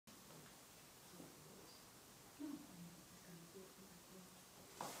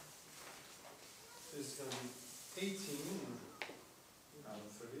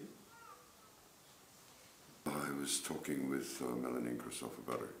1830. I was talking with Melanie and Christoph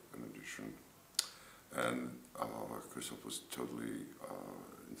about an edition, and Christoph was totally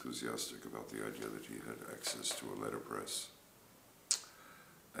enthusiastic about the idea that he had access to a letterpress.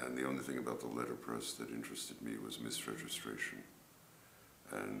 And the only thing about the letterpress that interested me was misregistration.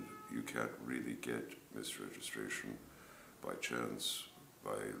 And you can't really get misregistration by chance,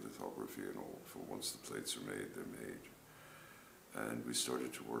 by lithography and all. For once the plates are made, they're made. And we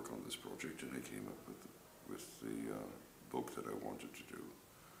started to work on this project, and I came up with the book that I wanted to do,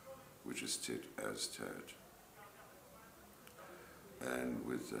 which is TIT as TAT. And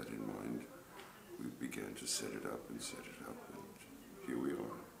with that in mind, we began to set it up, and here we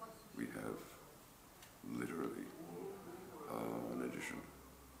are. We have literally an edition.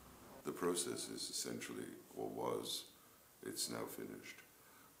 The process is essentially, or was, it's now finished,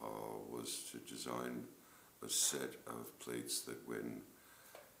 was to design a set of plates that when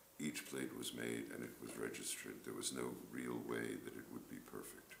each plate was made and it was registered, there was no real way that it would be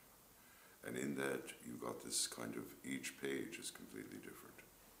perfect. And in that, you got this kind of, each page is completely different.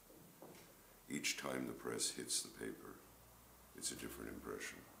 Each time the press hits the paper, it's a different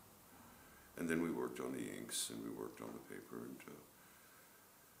impression. And then we worked on the inks, and we worked on the paper, and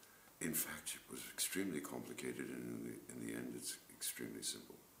in fact, it was extremely complicated, and in the end, it's extremely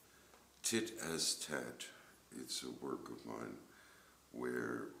simple. TIT as TAT, it's a work of mine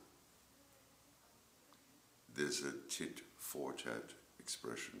where there's a TIT for TAT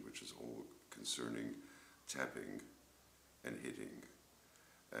expression, which is all concerning tapping and hitting.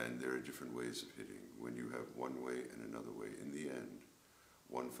 And there are different ways of hitting. When you have one way and another way, in the end,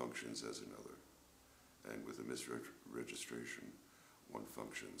 one functions as another. And with a misregistration, one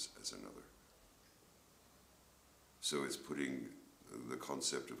functions as another. So it's putting the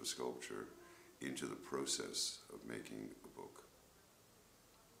concept of a sculpture into the process of making a book.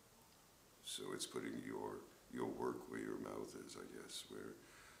 So it's putting your work where your mouth is, I guess, where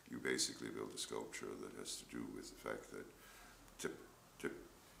you basically build a sculpture that has to do with the fact that tip, tip,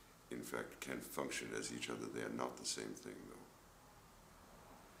 in fact, can function as each other. They are not the same thing, though.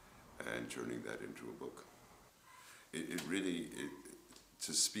 And turning that into a book.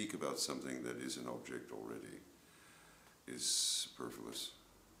 To speak about something that is an object already is superfluous.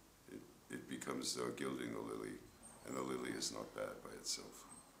 It becomes gilding the lily, and the lily is not bad by itself.